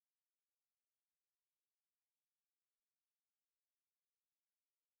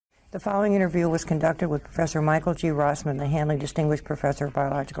The following interview was conducted with Professor Michael G. Rossmann, the Hanley Distinguished Professor of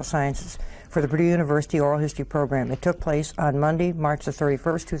Biological Sciences, for the Purdue University Oral History Program. It took place on Monday, March the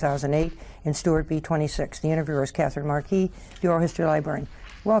 31st, 2008, in Stewart B. 26. The interviewer is Katherine Markee, the Oral History Librarian.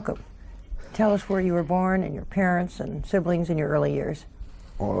 Welcome. Tell us where you were born and your parents and siblings in your early years.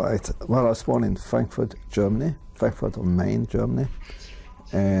 All right. Well, I was born in Frankfurt, Germany, Frankfurt on Main, Germany,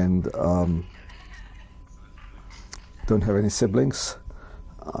 and don't have any siblings.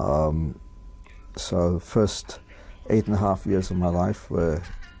 So the first 8.5 years of my life were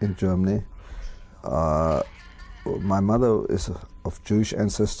in Germany. My mother is of Jewish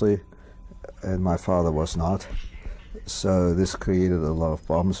ancestry and my father was not. So this created a lot of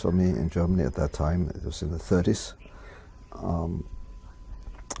problems for me in Germany at that time. It was in the 30s.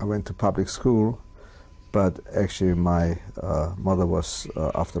 I went to public school, but actually my mother was,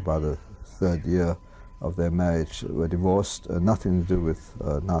 after about the third year of their marriage, were divorced. Nothing to do with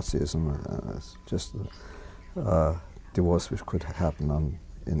Nazism, just a divorce which could happen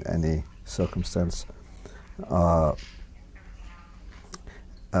in any circumstance. So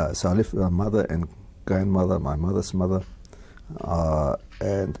I lived with my mother and grandmother, my mother's mother,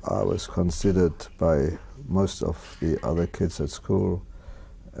 and I was considered by most of the other kids at school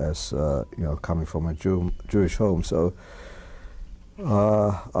as coming from a Jewish home. So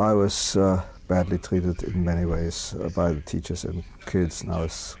I was badly treated in many ways by the teachers and kids, and I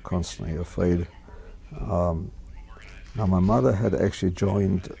was constantly afraid. Now my mother had actually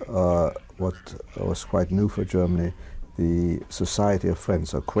joined what was quite new for Germany, the Society of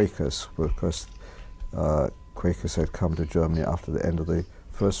Friends, or Quakers, because Quakers had come to Germany after the end of the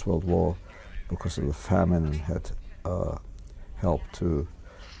First World War because of the famine, and had helped to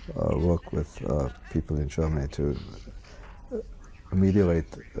work with people in Germany to ameliorate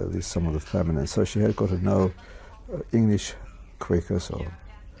at least some of the famine. And so she had got to know English Quakers, or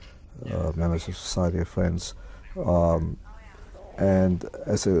members of Society of Friends. And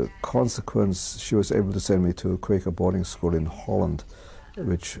as a consequence, she was able to send me to a Quaker boarding school in Holland,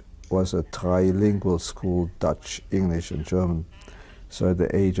 which was a trilingual school, Dutch, English, and German. So at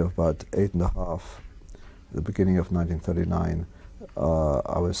the age of about 8.5, the beginning of 1939,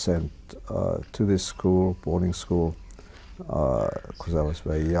 I was sent to this school, boarding school, because I was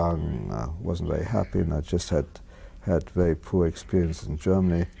very young, wasn't very happy, and I just had very poor experience in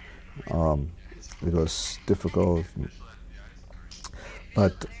Germany. It was difficult.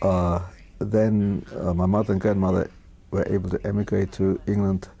 But then my mother and grandmother were able to emigrate to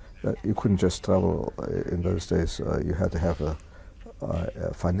England. You couldn't just travel in those days. You had to have a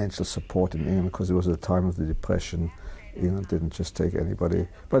financial support in England, because it was a time of the Depression. England didn't just take anybody,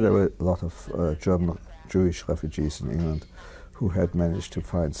 but there were a lot of German Jewish refugees in England who had managed to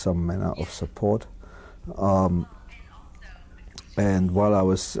find some manner of support. And while I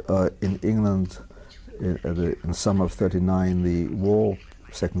was in England, in summer of '39, the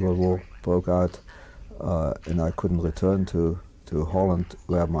Second World War broke out, and I couldn't return to Holland,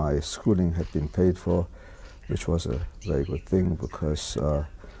 where my schooling had been paid for, which was a very good thing, because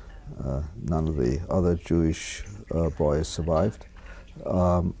none of the other Jewish boys survived.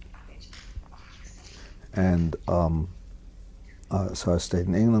 So I stayed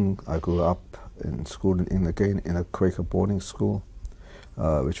in England. I grew up in school in England again, in a Quaker boarding school,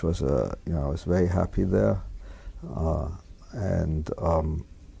 which was I was very happy there, and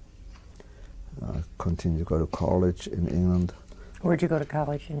continued to go to college in England. Where'd you go to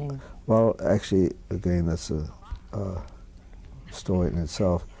college in England? Well, actually, again, that's a story in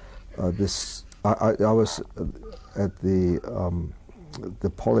itself. I was at the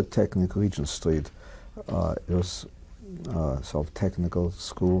Polytechnic, Regent Street. It was sort of technical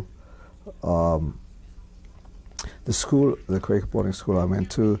school. The Quaker boarding school I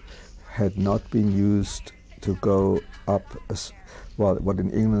went to had not been used to go up what in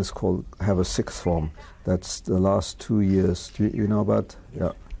England is called have a sixth form. That's the last 2 years. Do you know about?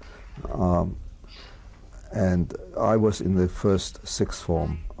 Yeah. And I was in the first sixth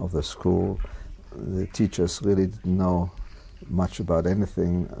form of the school. The teachers really didn't know much about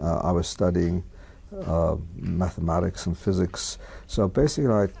anything. I was studying mathematics and physics. So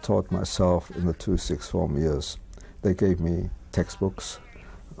basically I taught myself in the 2 sixth form years. They gave me textbooks,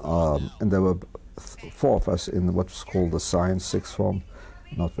 and there were 4 of us in what's called the science sixth form,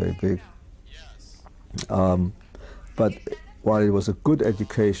 not very big. But while it was a good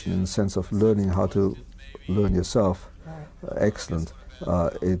education in the sense of learning how to learn yourself, excellent,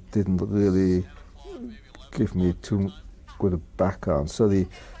 it didn't really give me too good a background. So the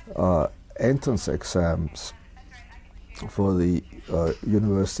entrance exams for the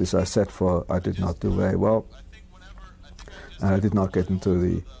universities I did not do very well. And I did not get into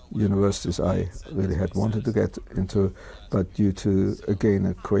the universities I really had wanted to get into, but due to, again,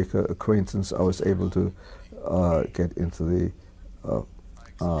 a Quaker acquaintance, I was able to get into the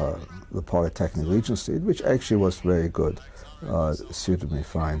Polytechnic Regent Street, which actually was very good, suited me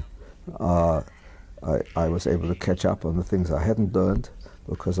fine. I was able to catch up on the things I hadn't learned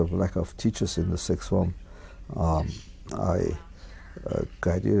because of lack of teachers in the sixth form. I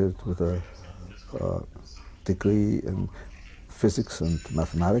graduated with a degree in physics and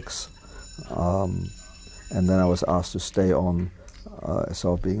mathematics, and then I was asked to stay on,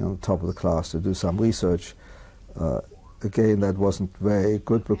 sort of being on the top of the class, to do some research. Again, that wasn't very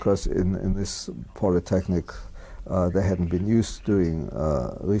good because in this polytechnic they hadn't been used to doing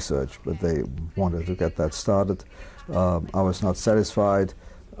research, but they wanted to get that started. I was not satisfied.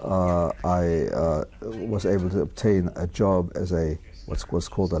 I was able to obtain a job as what's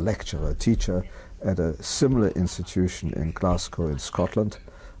called a lecturer, a teacher, at a similar institution in Glasgow in Scotland.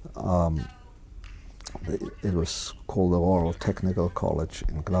 It was called the Royal Technical College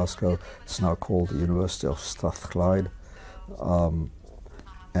in Glasgow. It's now called the University of Strathclyde. I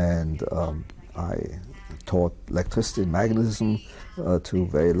taught electricity and magnetism to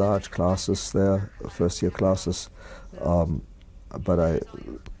very large classes there, first-year classes. But I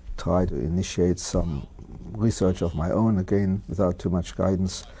tried to initiate some research of my own, again, without too much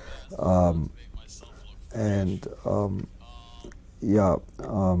guidance. I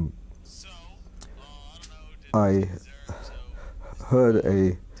heard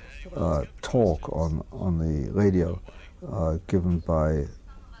a talk on the radio given by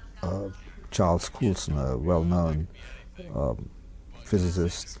Charles Coulson, a well-known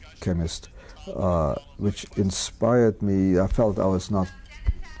physicist, chemist, which inspired me. I felt I was not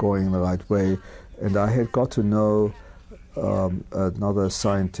going the right way, and I had got to know another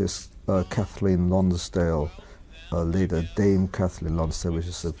scientist, Kathleen Lonsdale, later Dame Kathleen Lonsdale, which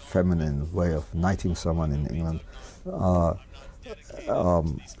is a feminine way of knighting someone in England,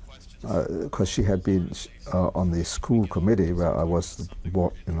 because she had been on the school committee where I was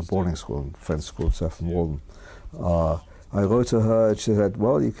in a boarding school, French school, Sefton Walden. I wrote to her and she said,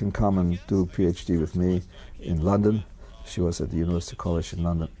 well, you can come and do a PhD with me in London. She was at the University College in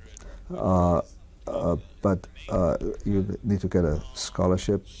London. But you need to get a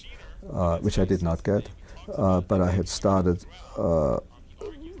scholarship, which I did not get. But I had started,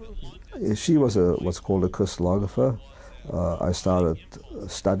 she was what's called a crystallographer. I started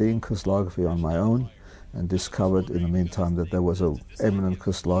studying crystallography on my own and discovered in the meantime that there was an eminent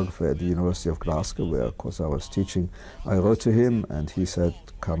crystallographer at the University of Glasgow, where of course I was teaching. I wrote to him and he said,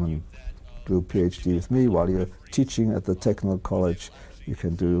 come and do a PhD with me while you're teaching at the Technical College. You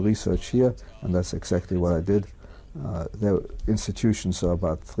can do research here, and that's exactly what I did. Their institutions are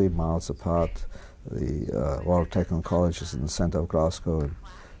about 3 miles apart. The Royal Technical College is in the center of Glasgow,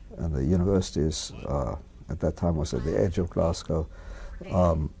 and the university is, at that time, was at the edge of Glasgow.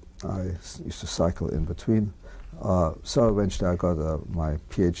 I used to cycle in between. So eventually I got my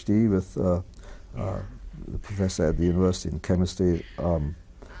PhD with the professor at the university in chemistry,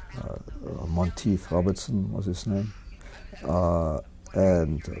 Monteith Robertson was his name.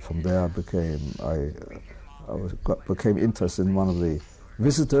 And from there I became interested in one of the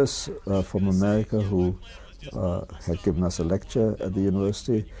visitors from America who had given us a lecture at the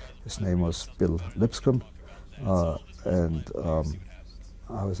university. His name was Bill Lipscomb, and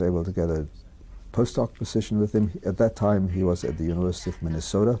I was able to get a postdoc position with him. At that time, he was at the University of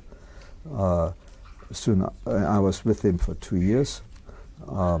Minnesota. Soon, I was with him for 2 years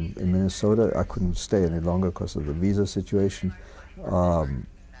in Minnesota. I couldn't stay any longer because of the visa situation.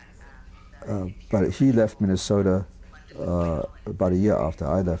 But he left Minnesota about a year after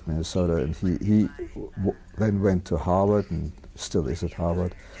I left Minnesota, and he then went to Harvard and still is at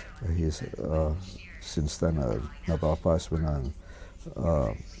Harvard. He's since then a Nobel Prize winner. And,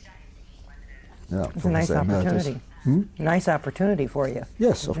 it's a nice opportunity. Nice opportunity for you.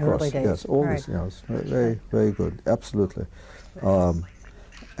 Yes, of course. Yes, always. Right. Yes, very, very good. Absolutely.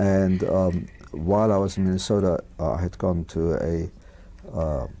 While I was in Minnesota, I had gone to a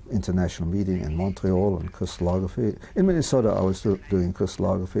international meeting in Montreal on crystallography. In Minnesota, I was doing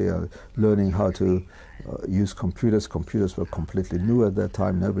crystallography, learning how to use computers. Computers were completely new at that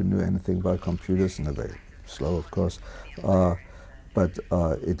time. Nobody knew anything about computers, and they're very slow, of course. But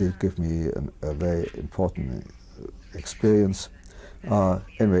it did give me a very important experience.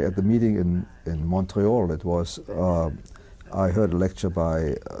 Anyway, at the meeting in Montreal, it was, I heard a lecture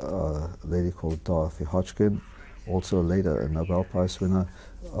by a lady called Dorothy Hodgkin, also later a Nobel Prize winner,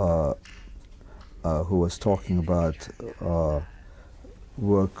 who was talking about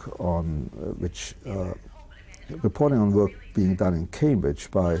work on which reporting on work being done in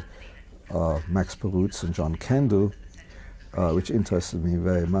Cambridge by Max Perutz and John Candu, which interested me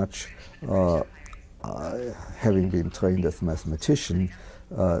very much. Having been trained as a mathematician,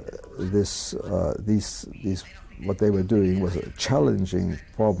 what they were doing was a challenging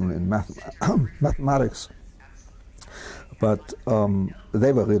problem in mathematics. But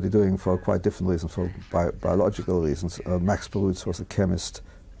they were really doing for quite different reasons, for biological reasons. Max Perutz was a chemist,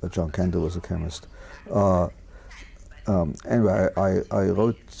 John Candu was a chemist. Anyway, I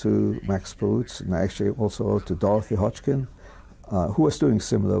wrote to Max Perutz, and I actually also wrote to Dorothy Hodgkin, who was doing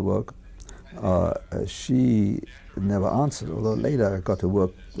similar work. She never answered, although later I got to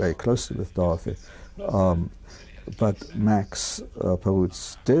work very closely with Dorothy. But Max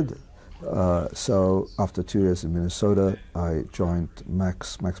Perutz did. So after 2 years in Minnesota, I joined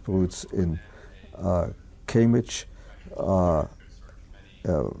Max Perutz in Cambridge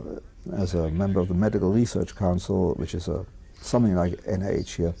as a member of the Medical Research Council, which is something like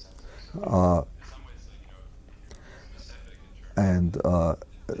NIH here.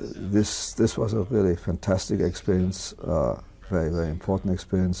 This was a really fantastic experience, very, very important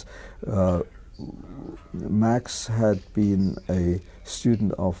experience. Max had been a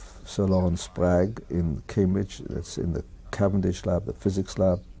student of Sir Lawrence Bragg in Cambridge. That's in the Cavendish lab, the physics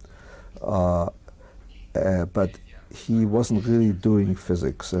lab. But he wasn't really doing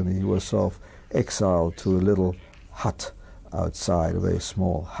physics, and he was sort of exiled to a little hut outside, a very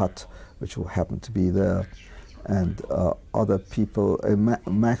small hut, which happened to be there. And other people,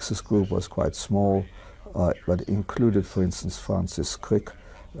 Max's group was quite small, but included, for instance, Francis Crick.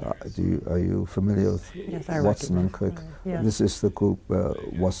 Are you familiar with Watson and Crick? Yeah. This is the group where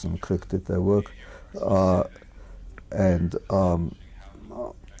Watson and Crick did their work.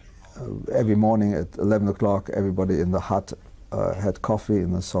 Every morning at 11 o'clock, everybody in the hut had coffee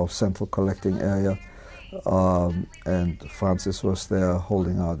in the sort of central collecting area. And Francis was there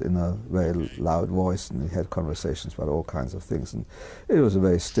holding out in a very loud voice, and he had conversations about all kinds of things. And it was a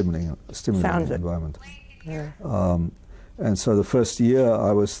very stimulating environment. Yeah. And so the first year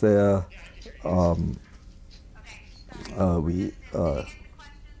I was there, we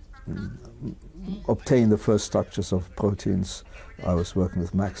obtained the first structures of proteins. I was working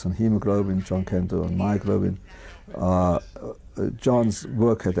with Max on hemoglobin, John Candu on myoglobin. John's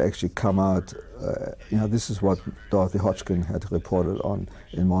work had actually come out, this is what Dorothy Hodgkin had reported on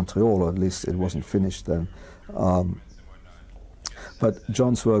in Montreal, or at least it wasn't finished then. But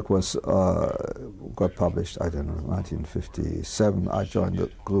John's work got published, I don't know, 1957. I joined the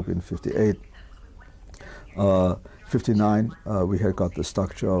group in 58. 59, we had got the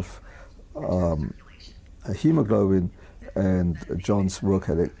structure of hemoglobin, and John's work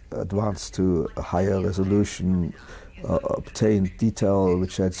had advanced to a higher resolution, obtained detail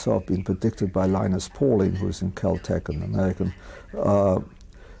which had sort of been predicted by Linus Pauling, who's in Caltech, an American.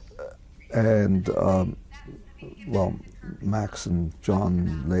 Well, Max and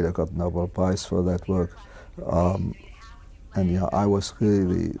John later got the Nobel Prize for that work. I was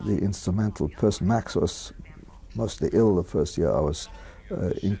really the instrumental person. Max was mostly ill the first year I was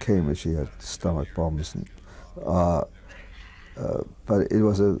in Cambridge. He had stomach bombs. But it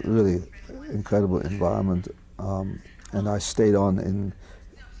was a really incredible environment. And I stayed on in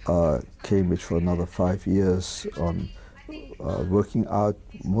Cambridge for another 5 years on working out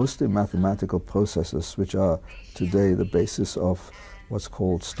mostly mathematical processes, which are today the basis of what's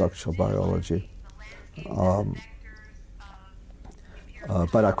called structural biology.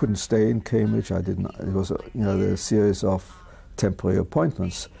 But I couldn't stay in Cambridge. I didn't. It was a series of temporary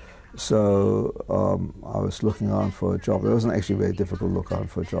appointments. So I was looking around for a job. It wasn't actually very difficult to look around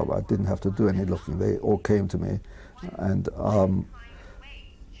for a job. I didn't have to do any looking. They all came to me. And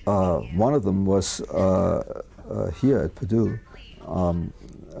one of them was here at Purdue.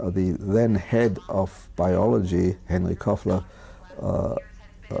 The then head of biology, Henry Koffler,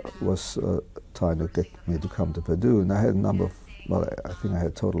 was trying to get me to come to Purdue. And I had a number of, I think I had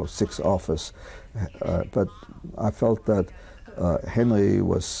a total of 6 offers. But I felt that Henry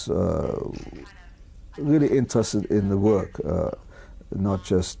was really interested in the work, not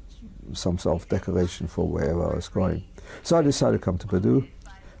just some sort of decoration for wherever I was going. So I decided to come to Purdue,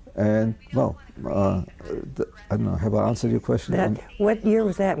 and I don't know. Have I answered your question? What year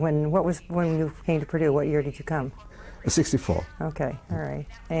was that? When you came to Purdue? What year did you come? 64. Okay, all right.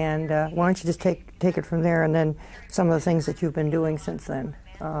 And why don't you just take it from there, and then some of the things that you've been doing since then.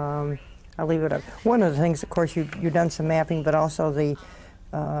 I'll leave it up. One of the things, of course, you've done some mapping, but also the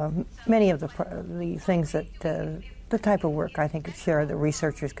many of the things that the type of work I think the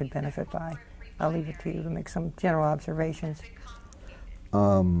researchers could benefit by. I'll leave it to you to make some general observations.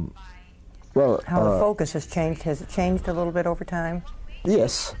 Well, how the focus has changed. Has it changed a little bit over time?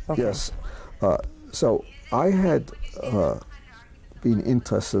 Yes, Okay. yes. So I had been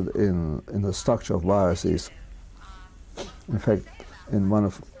interested in the structure of viruses. In fact, in one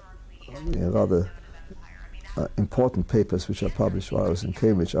of rather important papers which I published while I was in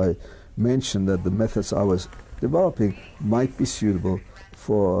Cambridge, I mentioned that the methods I was developing might be suitable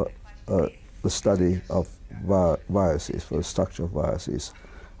for the study of viruses, for the structure of viruses.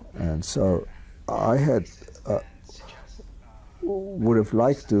 And so I had would have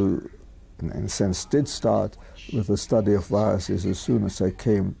liked to, in a sense, did start with the study of viruses as soon as I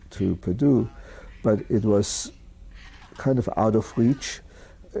came to Purdue, but it was kind of out of reach.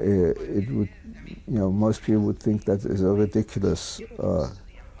 It would, most people would think that is a ridiculous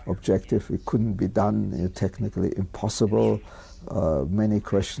objective. It couldn't be done, technically impossible. Many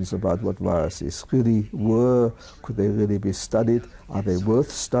questions about what viruses really were. Could they really be studied? Are they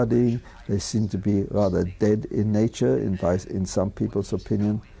worth studying? They seem to be rather dead in nature, in some people's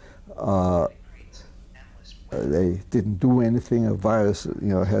opinion. They didn't do anything. A virus,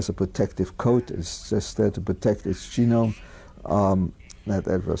 has a protective coat. It's just there to protect its genome.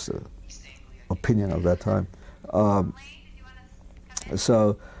 That was the opinion of that time.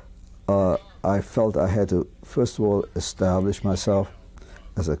 So I felt I had to, first of all, establish myself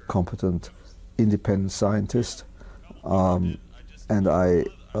as a competent, independent scientist. And I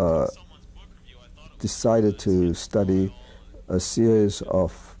decided to study a series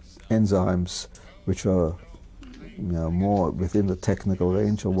of enzymes which are more within the technical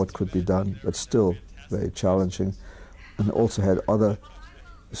range of what could be done, but still very challenging, and also had other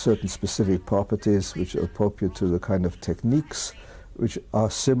certain specific properties which are appropriate to the kind of techniques which are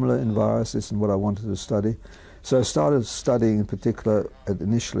similar in viruses and what I wanted to study. So I started studying in particular,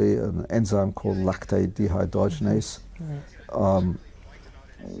 initially, an enzyme called lactate dehydrogenase.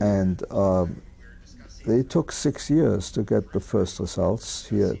 It took 6 years to get the first results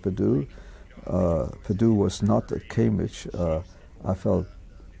here at Purdue. Purdue was not at Cambridge. I felt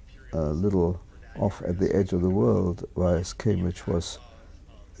a little off at the edge of the world, whereas Cambridge was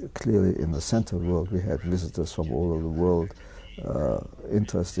clearly in the center of the world. We had visitors from all over the world,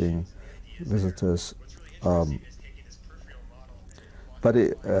 interesting visitors. But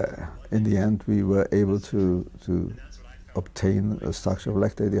in the end, we were able to obtain a structure of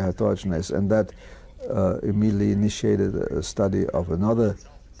lactate dehydrogenase, and that immediately initiated a study of another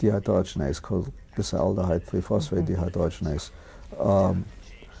dehydrogenase called glyceraldehyde 3-phosphate dehydrogenase.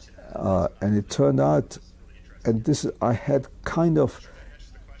 And it turned out, and this I had kind of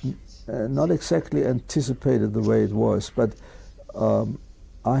not exactly anticipated the way it was, but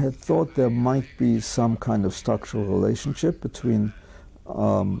I had thought there might be some kind of structural relationship between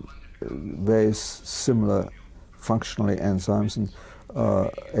various similar functionally enzymes. And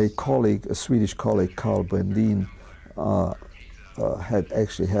a Swedish colleague, Carl Brendin, had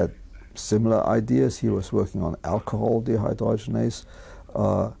actually had similar ideas. He was working on alcohol dehydrogenase,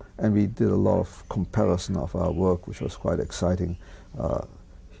 and we did a lot of comparison of our work, which was quite exciting.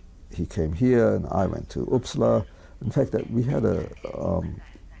 He came here, and I went to Uppsala. In fact, we had in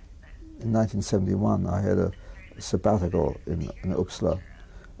 1971, I had a sabbatical in Uppsala.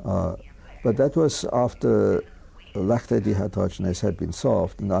 But that was after lactate dehydrogenase had been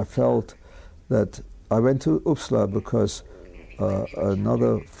solved, and I felt that I went to Uppsala because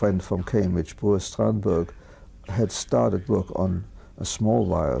another friend from Cambridge, Boris Strandberg, had started work on a small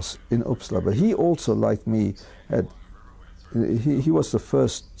virus in Uppsala. But he also, like me, he was the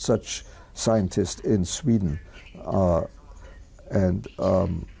first such scientist in Sweden, and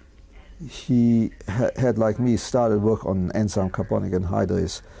he had, like me, started work on enzyme carbonic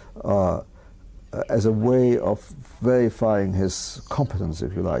anhydrase as a way of verifying his competence,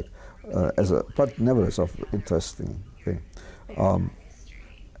 if you like, but nevertheless of interesting thing.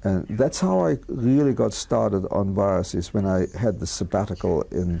 And that's how I really got started on viruses, when I had the sabbatical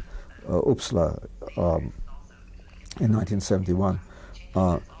in Uppsala in 1971.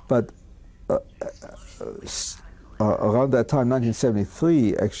 But around that time,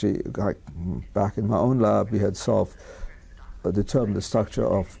 1973, actually, back in my own lab, we had determined the structure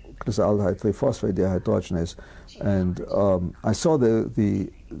of glyceraldehyde 3-phosphate dehydrogenase, and I saw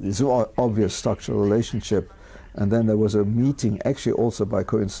this obvious structural relationship. And then there was a meeting, actually also by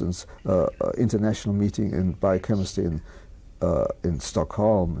coincidence, international meeting in biochemistry in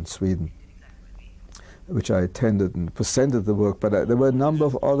Stockholm, in Sweden, which I attended and presented the work. But there were a number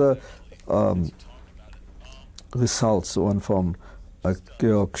of other results, one from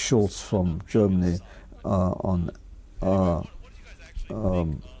Georg Schultz from Germany on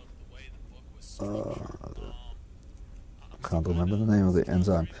I can't remember the name of the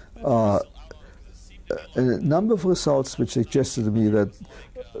enzyme. a number of results which suggested to me that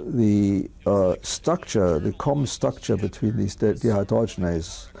the structure, the common structure between these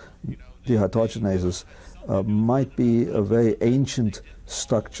dehydrogenases might be a very ancient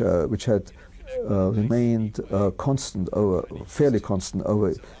structure which had remained fairly constant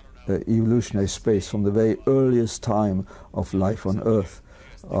over evolutionary space from the very earliest time of life on Earth.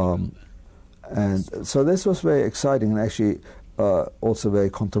 And so this was very exciting and actually also very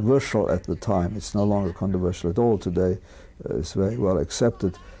controversial at the time. It's no longer controversial at all today. It's very well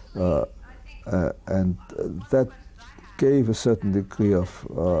accepted. And that gave a certain degree of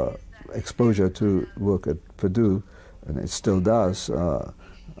exposure to work at Purdue, and it still does.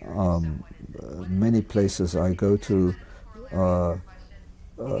 Many places I go to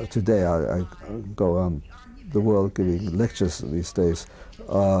today, I go around the world giving lectures these days,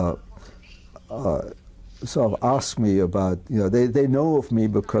 sort of ask me about, they know of me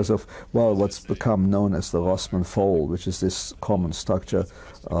because of, well, what's become known as the Rossmann fold, which is this common structure.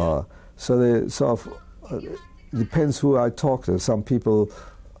 So they sort of, depends who I talk to. Some people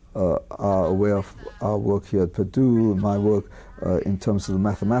are aware of our work here at Purdue, my work in terms of the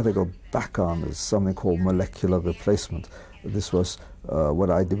mathematical background is something called molecular replacement. This was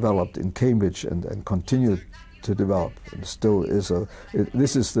what I developed in Cambridge and continued to develop, and still is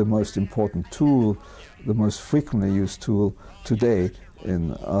this is the most important tool, the most frequently used tool today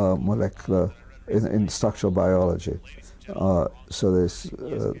in in structural biology. So there's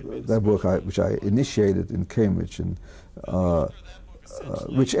that work which I initiated in Cambridge, and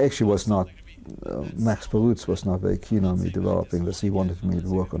which actually was not, Max Perutz was not very keen on me developing this. He wanted me to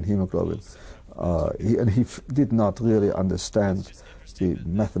work on hemoglobin. He did not really understand the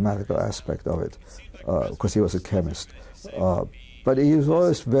mathematical aspect of it, because he was a chemist. But he was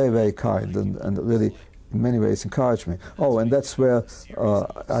always very, very kind and really in many ways encouraged me. Oh, and that's where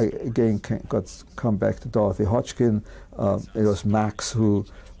I again come back to Dorothy Hodgkin. It was Max who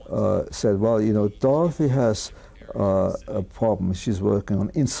said, well, Dorothy has a problem. She's working on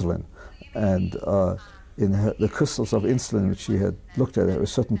insulin, and in the crystals of insulin which she had looked at, there were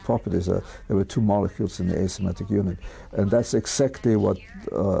certain properties. There were two molecules in the asymmetric unit, and that's exactly what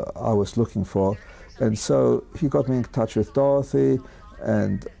I was looking for. And so he got me in touch with Dorothy,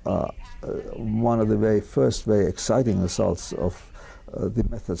 and one of the very first very exciting results of the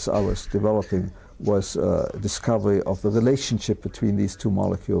methods I was developing was discovery of the relationship between these two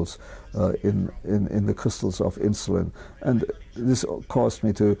molecules in the crystals of insulin. And this caused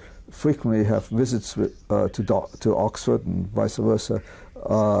me to frequently have visits to Oxford and vice versa,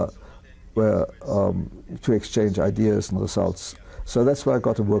 where to exchange ideas and results. So that's where I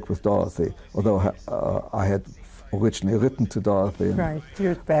got to work with Dorothy, although I had originally written to Dorothy. Right,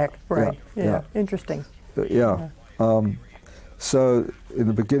 years back, right, yeah. Interesting. So in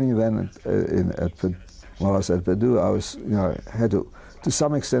the beginning then, when I was at Purdue, I was, had to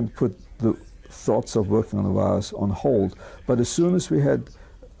some extent put the thoughts of working on the virus on hold. But as soon as we had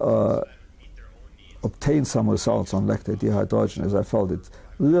obtained some results on lactate dehydrogenase, I felt it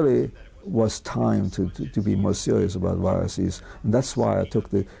really was time to be more serious about viruses. And that's why I took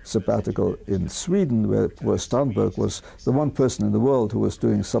the sabbatical in Sweden, where Strandberg was the one person in the world who was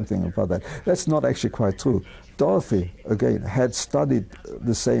doing something about that. That's not actually quite true. Dorothy, again, had studied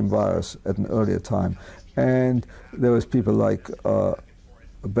the same virus at an earlier time, and there was people like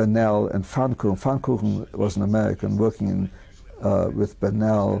Bernal and Pfannkuchen. Pfannkuchen was an American working with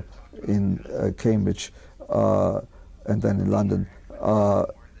Bernal in Cambridge and then in London.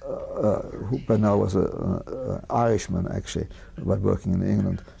 Bernal was an Irishman, actually, but working in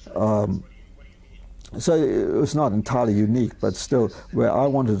England. So it was not entirely unique, but still, where I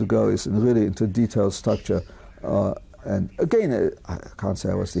wanted to go is really into detailed structure. And again, I can't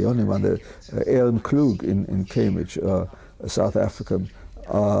say I was the only one. Aaron Klug in Cambridge, a South African,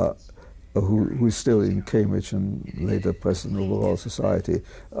 who's still in Cambridge and later president of the Royal Society,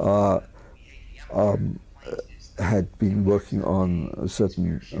 had been working on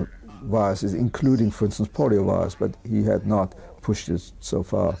certain viruses, including, for instance, poliovirus, but he had not pushed it so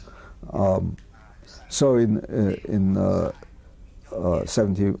far. So in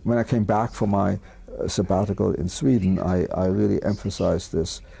 70, when I came back from my sabbatical in Sweden, I really emphasized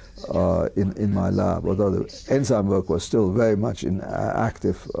this in my lab, although the enzyme work was still very much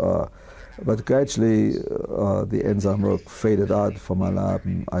active. But gradually, the enzyme work faded out from my lab,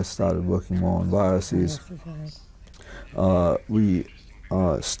 and I started working more on viruses. We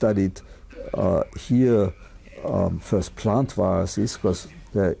studied here first plant viruses, because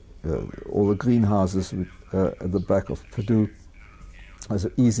all the greenhouses at the back of Purdue was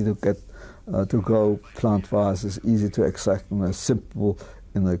easy to get to grow plant viruses, easy to extract them, they're simple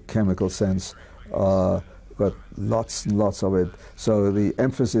in the chemical sense. Got lots and lots of it. So the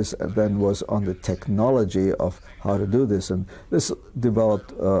emphasis then was on the technology of how to do this, and this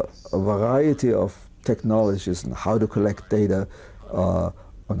developed a variety of technologies on how to collect data,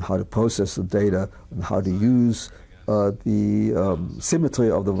 on how to process the data, on how to use the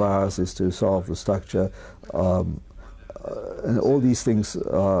symmetry of the viruses to solve the structure, and all these things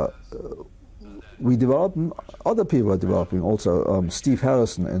we developed, and other people are developing also. Steve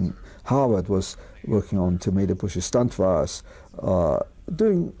Harrison in Harvard was working on tomato bushes stunt virus,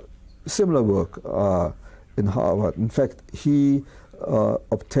 doing similar work in Harvard. In fact, he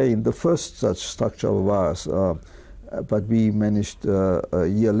obtained the first such structure of a virus, but we managed a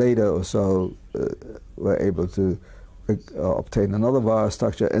year later or so were able to obtain another virus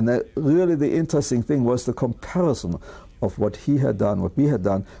structure. And that really the interesting thing was the comparison of what he had done, what we had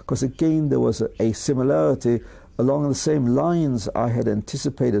done, because again there was a similarity along the same lines I had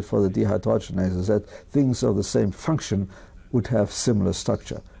anticipated for the dehydrogenases, that things of the same function would have similar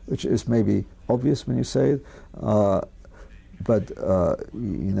structure, which is maybe obvious when you say it, but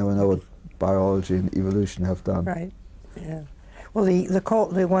you never know what biology and evolution have done. Right. Yeah. Well,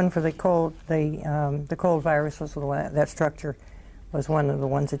 the one for the cold virus was the one, that structure was one of the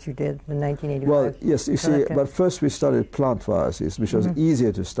ones that you did in 1985. Well, yes, you see, but first we studied plant viruses, which was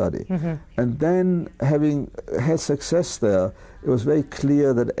easier to study. And then, having had success there, it was very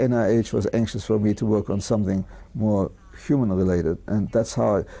clear that NIH was anxious for me to work on something more human-related. And that's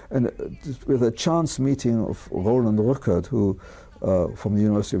how with a chance meeting of Roland Ruckert, who from the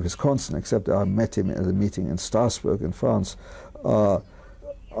University of Wisconsin, except I met him at a meeting in Strasbourg in France, I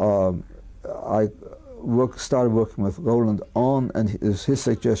started working with Roland on, and his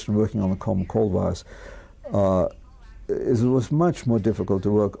suggestion, working on the common cold virus. It was much more difficult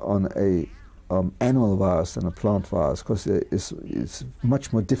to work on a animal virus than a plant virus, because it's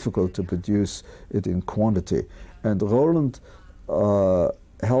much more difficult to produce it in quantity. And Roland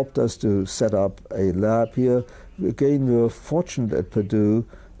helped us to set up a lab here. Again, we were fortunate at Purdue.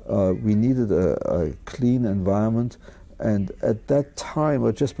 We needed a clean environment, and at that time,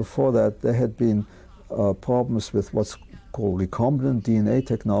 or just before that, there had been problems with what's called recombinant DNA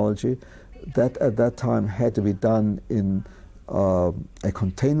technology. That at that time had to be done in a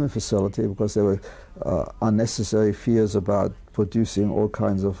containment facility, because there were unnecessary fears about producing all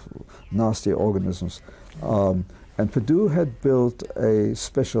kinds of nasty organisms. And Purdue had built a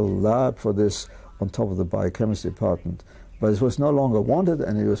special lab for this on top of the biochemistry department. But it was no longer wanted,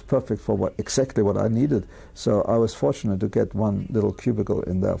 and it was perfect for exactly what I needed. So I was fortunate to get one little cubicle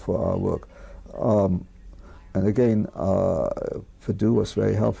in there for our work. And again, Purdue was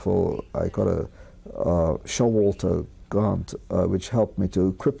very helpful. I got a Showalter grant, which helped me to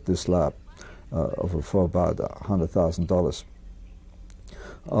equip this lab for about $100,000.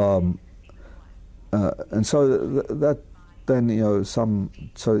 And so that then, you know, so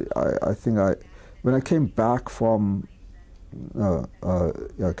I think when I came back from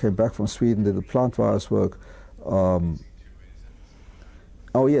Sweden, did the plant virus work.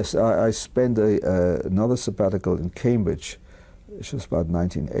 Oh yes, I spent another sabbatical in Cambridge, which was about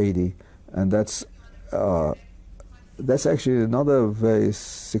 1980, and that's actually another very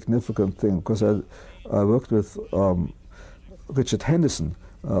significant thing, because I worked with Richard Henderson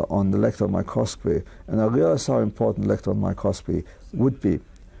on electron microscopy, and I realized how important electron microscopy would be.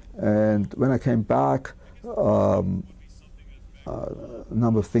 And when I came back, a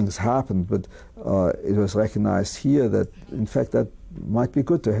number of things happened, but it was recognized here that, in fact, that might be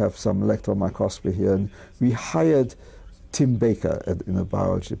good to have some electron microscopy here. And we hired Tim Baker in the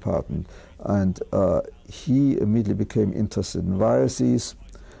biology department, and he immediately became interested in viruses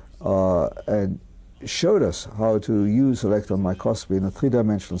and showed us how to use electron microscopy in a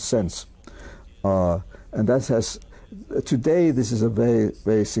three-dimensional sense. And that has, today, this is a very,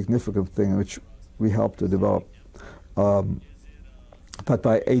 very significant thing which we helped to develop. But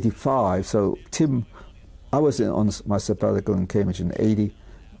by 85, so Tim, I was on my sabbatical in Cambridge in 80,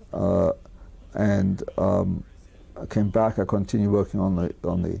 and I came back. I continued working on the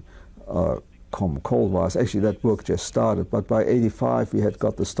common cold virus. Actually, that work just started, but by 85 we had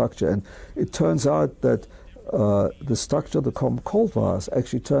got the structure, and it turns out that the structure of the common cold virus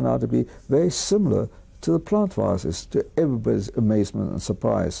actually turned out to be very similar to the plant viruses, to everybody's amazement and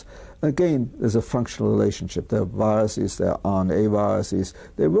surprise. Again, there's a functional relationship. There are viruses, there are RNA viruses.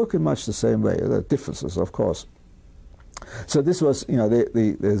 They work in much the same way. There are differences, of course. So this was, you know,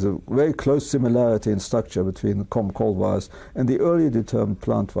 there's a very close similarity in structure between the common cold virus and the earlier determined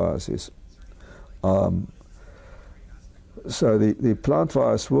plant viruses. So the plant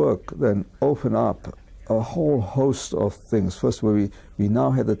virus work then opened up a whole host of things. First, we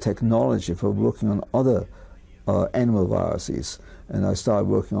now had the technology for working on other animal viruses, and I started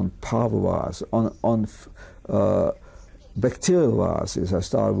working on parvovirus, on bacterial viruses. I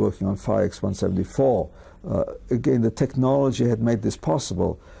started working on 5X174. Again, the technology had made this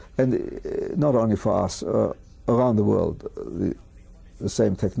possible, and not only for us, around the world, the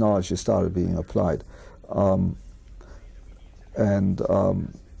same technology started being applied.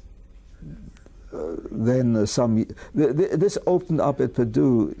 Then this opened up at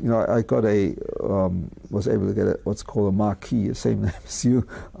Purdue. You know, I got was able to get what's called a Markee, the same name as you.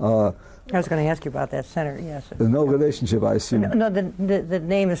 I was going to ask you about that center. Yes. No relationship, I assume. No, the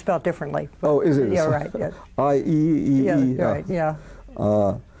name is spelled differently. Oh, is it? Yeah, right. Yeah. I-E-E-E. Yeah, right. Yeah.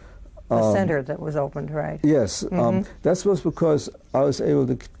 The center that was opened, right? Yes. That was because I was able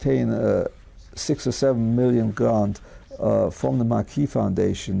to obtain a 6 or 7 million grant from the Markee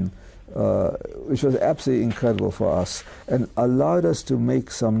Foundation, which was absolutely incredible for us, and allowed us to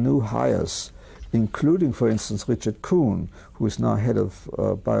make some new hires, including, for instance, Richard Kuhn, who is now head of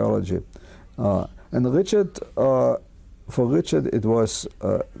biology. And Richard, for Richard, it was,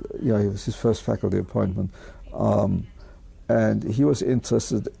 it was his first faculty appointment, and he was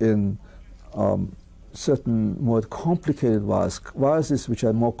interested in certain more complicated viruses which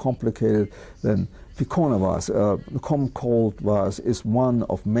are more complicated than picornavirus. The common cold virus is one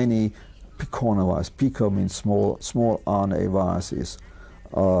of many picornavirus. Pico means small RNA viruses.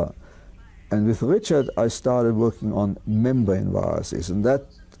 And with Richard, I started working on membrane viruses, and that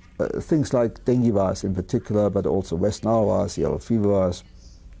things like dengue virus in particular, but also West Nile virus, yellow fever virus,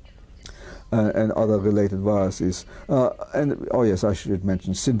 and other related viruses. And oh yes, I should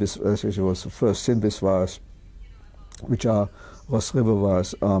mention Synvis. Actually, was the first Synvis virus, which are Ross River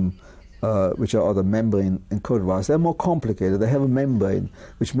virus, which are other membrane encoded viruses. They're more complicated. They have a membrane,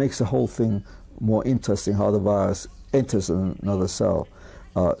 which makes the whole thing more interesting. How the virus enters another cell.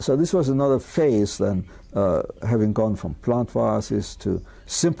 So this was another phase then, having gone from plant viruses to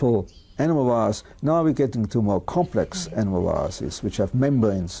simple animal viruses. Now we're getting to more complex animal viruses, which have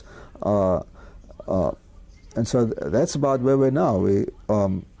membranes. And so that's about where we're now.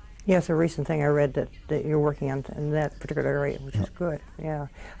 Yes, a recent thing I read that you're working on in that particular area, which is good. Yeah.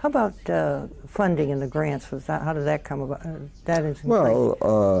 How about funding and the grants? How did that come about? That is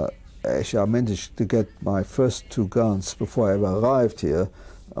well. Actually, I managed to get my first 2 grants before I ever arrived here.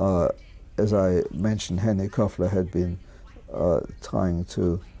 As I mentioned, Henry Koffler had been trying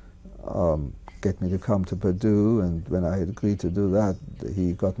to get me to come to Purdue, and when I had agreed to do that,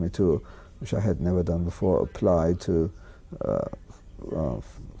 he got me to, which I had never done before, apply to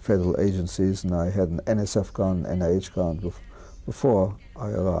federal agencies, and I had an NSF grant, NIH grant before I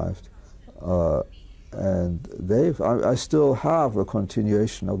arrived. And I still have a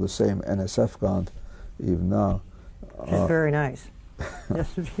continuation of the same NSF grant even now. It's very nice.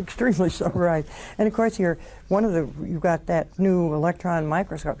 Yes, extremely so, right. And of course, you've got that new electron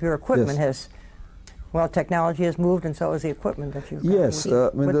microscope. Your equipment has, well, technology has moved, and so has the equipment that you've got. Yes,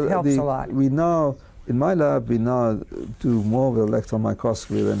 which helps a lot. We now, in my lab, we now do more with electron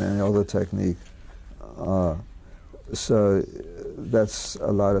microscopy than any other technique. So that's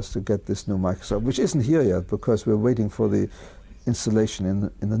allowed us to get this new microscope, which isn't here yet because we're waiting for the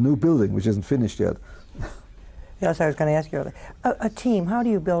installation in the new building, which isn't finished yet. Yes, I was going to ask you, a team, how do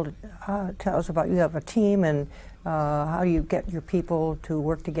you build it? Tell us about, you have a team, and how do you get your people to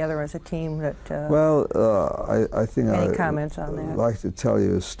work together as a team? Well, I think any comments on that? I'd like to tell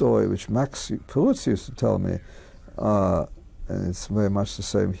you a story which Max Perutz used to tell me, and it's very much the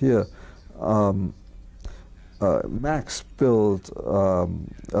same here. Max built a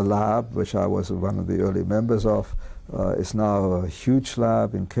lab, which I was one of the early members of. It's now a huge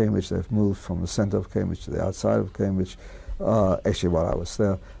lab in Cambridge. They've moved from the center of Cambridge to the outside of Cambridge, actually while I was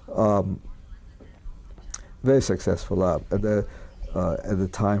there. Very successful lab. At the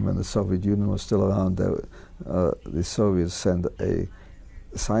time when the Soviet Union was still around, the Soviets sent a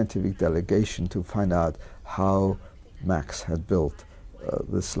scientific delegation to find out how Max had built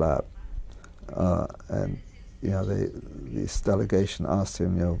this lab. And this delegation asked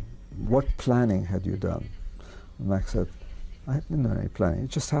him, what planning had you done? And Max said, I didn't do any planning, it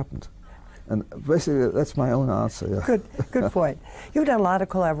just happened. And basically, that's my own answer. Yeah. Good point. You've done a lot of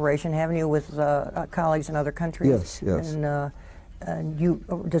collaboration, haven't you, with colleagues in other countries? Yes. And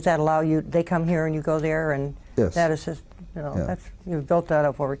does that allow you? They come here and you go there, and yes. That is just, that's, you've built that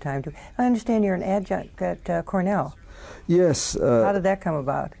up over time too. I understand you're an adjunct at Cornell. Yes. How did that come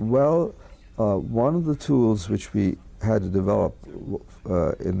about? Well, one of the tools which we had to develop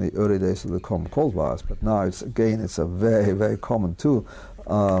in the early days of the common cold virus, but now it's a very, very common tool,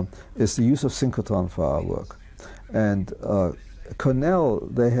 is the use of synchrotron for our work. And Cornell,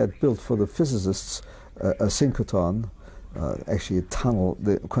 they had built for the physicists a synchrotron, actually a tunnel.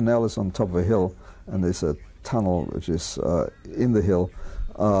 Cornell is on top of a hill, and there's a tunnel which is in the hill,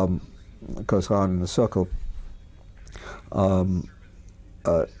 goes around in a circle.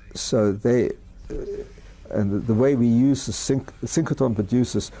 So they, and the way we use the synchrotron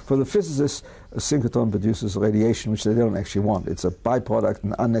produces, for the physicists, a synchrotron produces radiation which they don't actually want. It's a byproduct,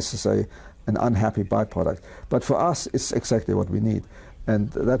 an unnecessary, an unhappy byproduct. But for us, it's exactly what we need. And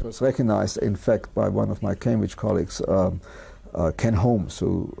that was recognized, in fact, by one of my Cambridge colleagues, Ken Holmes,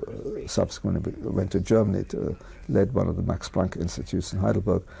 who subsequently went to Germany to lead one of the Max Planck Institutes in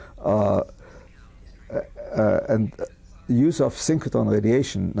Heidelberg. And the use of synchrotron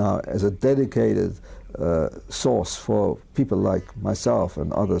radiation now as a dedicated source for people like myself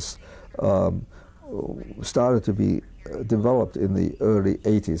and others started to be developed in the early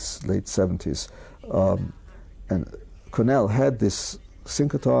 80s, late 70s. And Cornell had this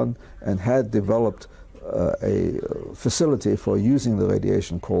synchrotron and had developed a facility for using the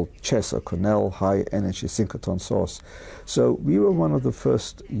radiation called CHESS, or Cornell High Energy Synchrotron Source. So we were one of the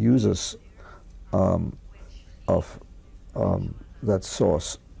first users of that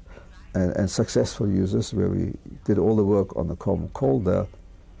source, and successful users, where we did all the work on the common cold there.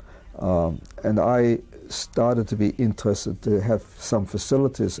 And I started to be interested to have some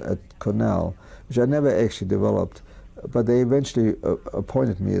facilities at Cornell, which I never actually developed, but they eventually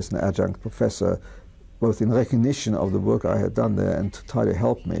appointed me as an adjunct professor, both in recognition of the work I had done there and to try to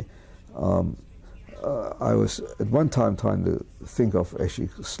help me. I was at one time trying to think of actually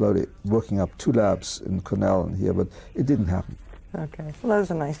slowly working up 2 labs in Cornell and here, but it didn't happen. Okay, well, that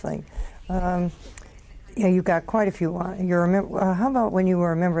was a nice thing. Yeah, you got quite a few. How about when you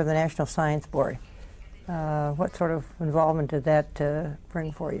were a member of the National Science Board? What sort of involvement did that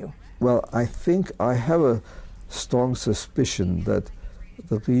bring for you? Well, I think I have a strong suspicion that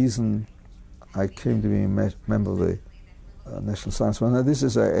the reason I came to be a member of the National Science Board, now this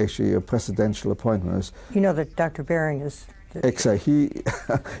is actually a presidential appointment. You know that Dr. Bering is... Exactly.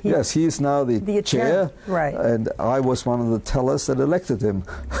 Yes, he is now the chair, right? And I was one of the tellers that elected him.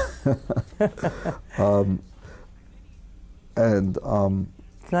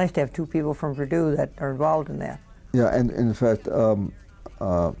 It's nice to have 2 people from Purdue that are involved in that. Yeah, and in fact, Arden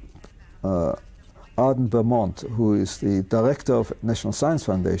Beaumont, who is the director of National Science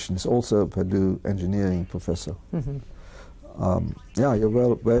Foundation, is also a Purdue engineering professor. Mm-hmm. Yeah, you're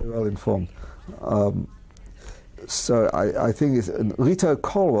very well informed. So I think it's, and Rita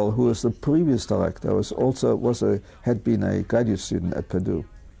Colwell, who was the previous director, had been a graduate student at Purdue.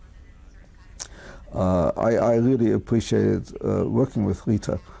 I really appreciated working with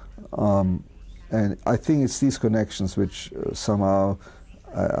Rita, and I think it's these connections which somehow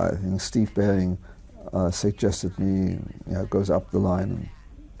I think Steve Bering suggested me, goes up the line.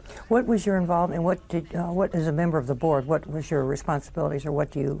 What was your involvement? What, as a member of the board, what was your responsibilities, or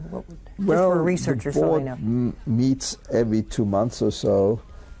just for researchers? The board meets every 2 months or so,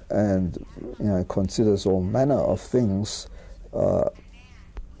 and considers all manner of things.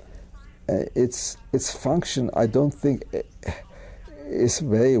 Its function, I don't think, is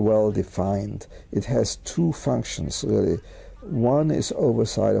very well defined. It has 2 functions really. One is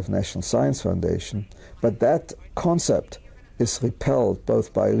oversight of National Science Foundation, but that concept is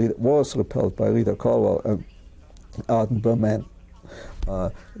was repelled by Rita Colwell and Arden Beaumont.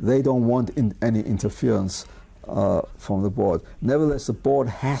 They don't want any interference from the board. Nevertheless, the board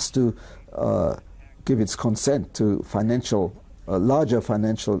has to give its consent to larger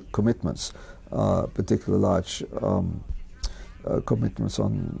financial commitments, particularly large commitments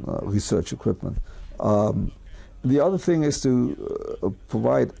on research equipment. The other thing is to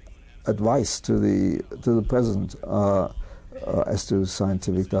provide advice to the president as to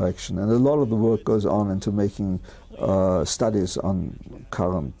scientific direction, and a lot of the work goes on into making studies on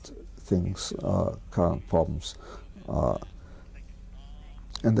current things, current problems,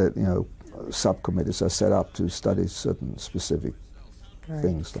 and that subcommittees are set up to study certain specific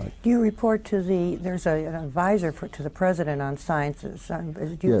things. Like. Do you report to there's an advisor to the president on sciences?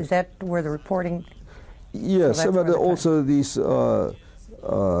 Is that where the reporting? Yes, but also these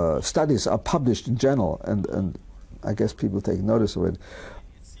studies are published in journal, and I guess people take notice of it.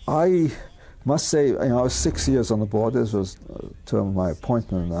 I must say, I was 6 years on the board. This was the term of my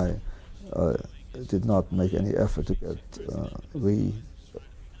appointment, and I did not make any effort to get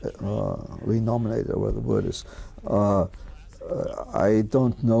renominated, or whatever the word is. I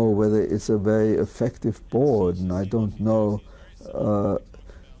don't know whether it's a very effective board, and I don't know.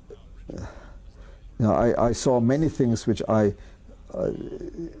 I saw many things which I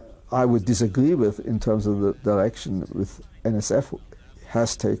I would disagree with in terms of the direction with NSF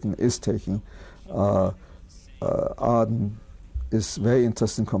has taken, is taking. Arden is very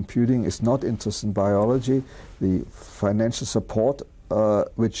interested in computing, is not interested in biology. The financial support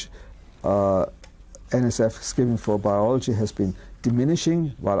which NSF is giving for biology has been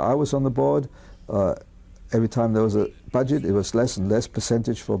diminishing while I was on the board. Every time there was a budget, it was less and less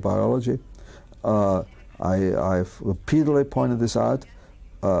percentage for biology. I've repeatedly pointed this out,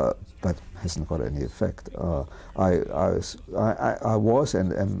 but hasn't got any effect. I was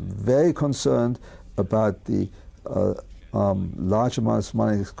and am very concerned about the large amounts of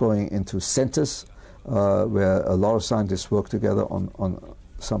money going into centers where a lot of scientists work together on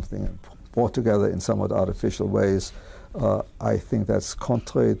something brought together in somewhat artificial ways. I think that's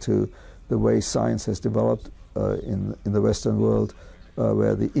contrary to the way science has developed in the Western world,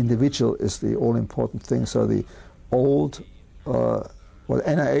 where the individual is the all-important thing. So the old, what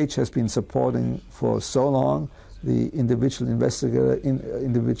NIH has been supporting for so long, the individual investigator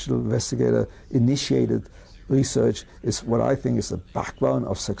initiated research is what I think is the backbone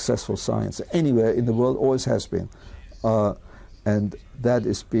of successful science anywhere in the world, always has been. And that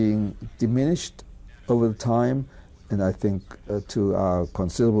is being diminished over the time, and I think to our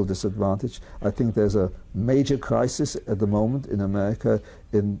considerable disadvantage. I think there's a major crisis at the moment in America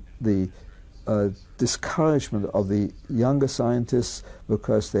in the discouragement of the younger scientists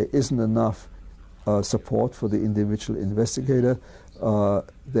because there isn't enough support for the individual investigator.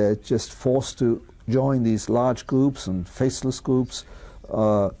 They're just forced to join these large groups and faceless groups.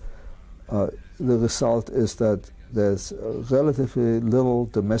 The result is that there's relatively little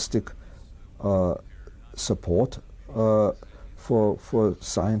domestic support for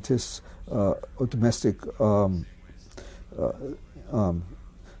scientists, or domestic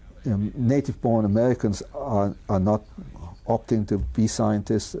native-born Americans are not opting to be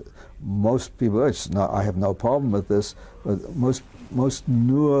scientists. Most people, I have no problem with this, but most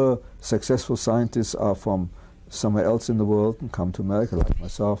newer successful scientists are from somewhere else in the world and come to America, like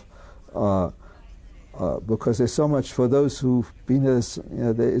myself, because there's so much for those who've been there.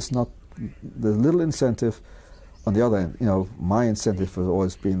 There is not the little incentive. On the other hand, my incentive has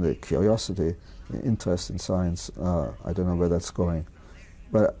always been the curiosity, the interest in science. I don't know where that's going.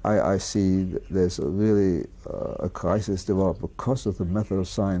 But I see there's really a crisis developed because of the method of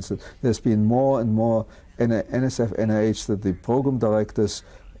science. There's been more and more NSF, NIH that the program directors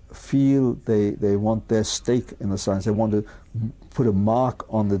feel they want their stake in the science. They want to put a mark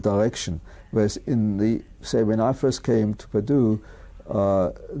on the direction. Whereas say when I first came to Purdue,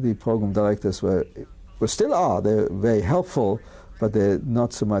 the program directors still are. They're very helpful, but they're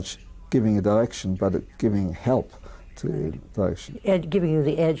not so much giving a direction, but giving help to direction. Giving you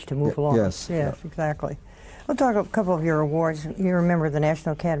the edge to move along. Yes. Yes, yeah. Exactly. We'll talk a couple of your awards. You're a member of the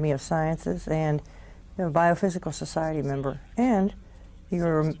National Academy of Sciences and you're a Biophysical Society member. And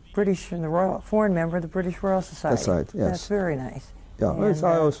you're a British and the foreign member of the British Royal Society. That's right, yes. That's very nice. Yeah, and,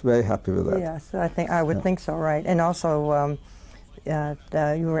 I was very happy with that. Yes, I would think so, right. And also, you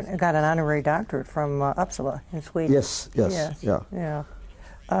got an honorary doctorate from Uppsala in Sweden. Yes, yeah.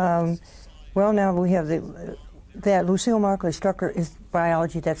 Well, now we have that Lucille Markley Strucker is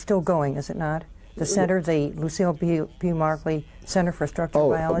biology. That's still going, is it not? The center, the Lucille P. Markley Center for Structural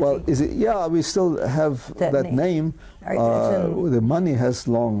Biology. Well, is it? Yeah, we still have that name. The money has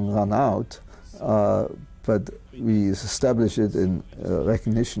long run out, but we established it in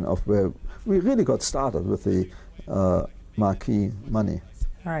recognition of where we really got started with the Markee money.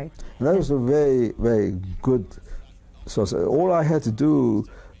 Right. And that was a very, very good source. All I had to do,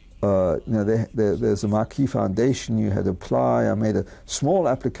 there's a Markee Foundation, you had to apply. I made a small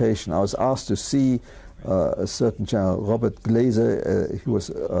application. I was asked to see a certain general, Robert Glaser, who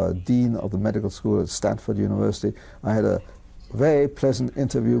was Dean of the Medical School at Stanford University. I had a very pleasant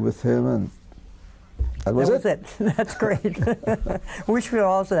interview with him, and that was it. That's great. Wish we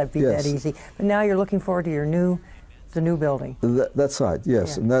also that'd be that easy. But now you're looking forward to the new building. That's right,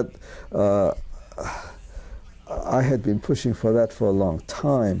 yes. Yeah. And that, I had been pushing for that for a long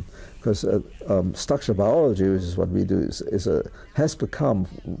time, because structural biology, which is what we do, has become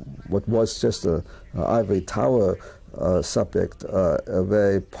what was just an ivory tower subject, a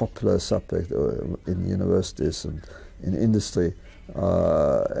very popular subject in universities and in industry.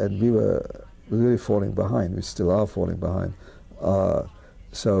 And we were really falling behind. We still are falling behind.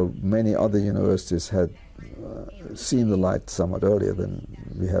 So many other universities had seen the light somewhat earlier than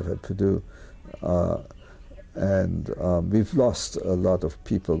we have at Purdue. And we've lost a lot of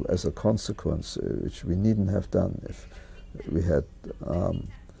people as a consequence, which we needn't have done if we had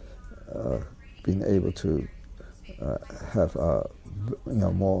been able to have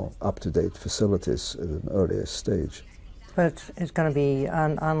more up-to-date facilities at an earlier stage. But it's going to be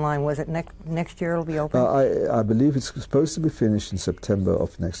online. Was it next year it'll be open? I believe it's supposed to be finished in September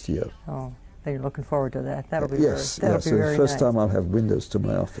of next year. Oh, you're looking forward to that. That'll be yes, very, yes. So the first time I'll have windows to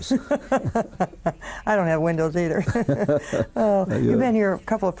my office. I don't have windows either. Oh, you've been here a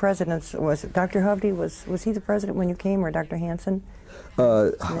couple of presidents. Was it Dr. Hovde? Was he the president when you came, or Dr. Hansen?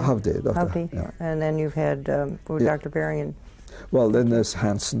 Hovde. Yeah. And then you've had Dr. Bering and. Well, then there's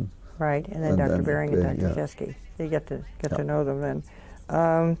Hansen. Right, and then Dr. Bering and Dr. Jeske. You get to know them then.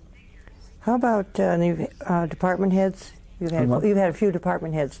 How about department heads? You've had a few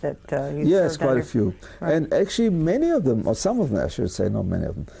department heads that you've yes, served quite under. a few. Right. And actually many of them, or some of them I should say, not many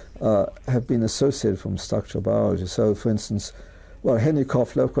of them, have been associated from structural biology. So for instance, well, Henry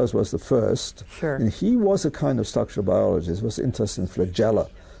Koffler, of course, was the first. Sure. And he was a kind of structural biologist, was interested in flagella.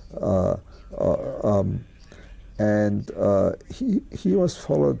 He was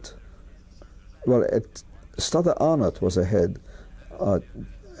followed, well, Stoddard Arnott was ahead,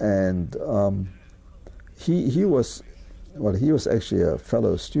 he was actually a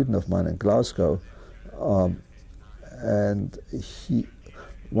fellow student of mine in Glasgow, and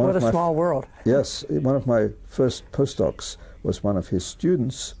what a small world. Yes, one of my first postdocs was one of his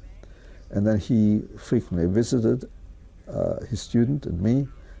students, and then he frequently visited his student and me,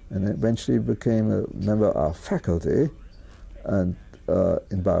 and eventually became a member of our faculty and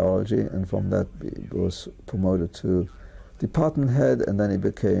in biology, and from that he was promoted to department head, and then he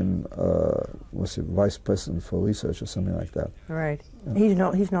became was he vice president for research or something like that. Right.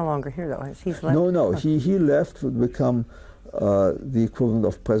 Yeah. He's no longer here though. He's left. No. He left to become the equivalent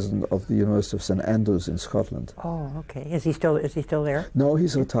of president of the University of St Andrews in Scotland. Oh, okay. Is he still there? No,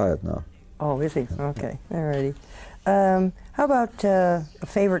 he's retired now. Oh, is he? Okay. Alrighty. How about a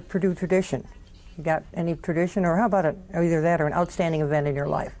favorite Purdue tradition? You got any tradition, or how about either that or an outstanding event in your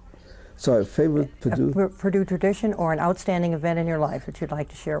life? So, favorite Purdue? Purdue tradition or an outstanding event in your life that you'd like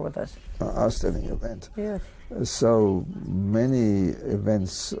to share with us? Outstanding event. Yes. So many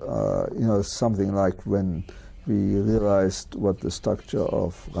events, something like when we realized what the structure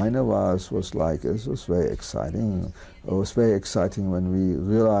of rhinovirus was like. It was very exciting. It was very exciting when we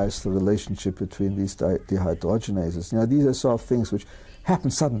realized the relationship between these dehydrogenases. These are sort of things which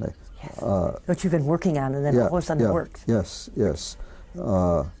happen suddenly. Yes. What you've been working on, and then all of a sudden it works. Yes.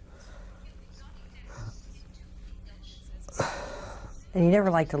 And you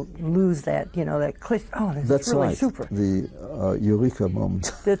never like to lose that, that cliff. Oh, that's really right. super. The eureka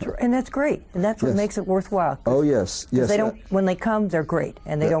moment. And that's great. And that's what makes it worthwhile. Oh, yes. They don't. When they come, they're great,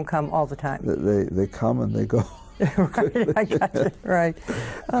 and they don't come all the time. They come and they go. Right, I got you. Right.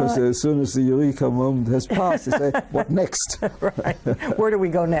 Because as soon as the eureka moment has passed, they say, "What next?" Right. Where do we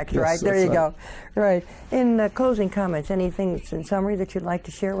go next? Yes, right. There you go. Right. In closing comments, anything in summary that you'd like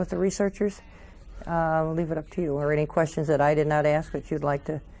to share with the researchers? I'll leave it up to you. Or any questions that I did not ask that you'd like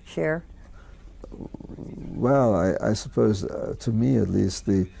to share? Well, I suppose, to me at least,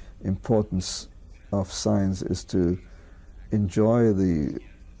 the importance of science is to enjoy the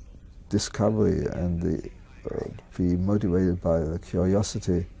discovery and be motivated by the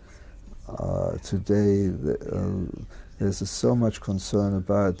curiosity. Today, there's so much concern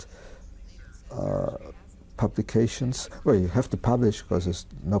about publications. Well, you have to publish because there's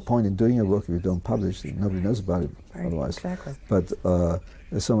no point in doing your work if you don't publish. Nobody knows about it otherwise. Exactly. But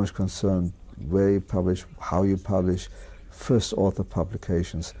there's so much concern where you publish, how you publish, first author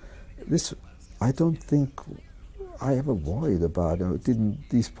publications. This, I don't think I ever worried about it.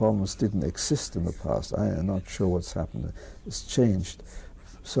 These problems didn't exist in the past. I am not sure what's happened. It's changed.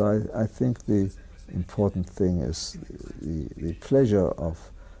 So I think the important thing is the pleasure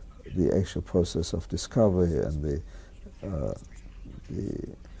of the actual process of discovery and the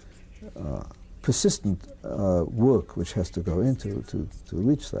persistent work which has to go into to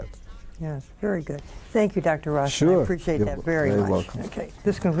reach that. Yes, very good. Thank you, Dr. Rossmann. Sure. I appreciate that very much. Welcome. Okay,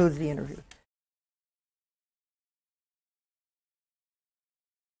 this concludes the interview.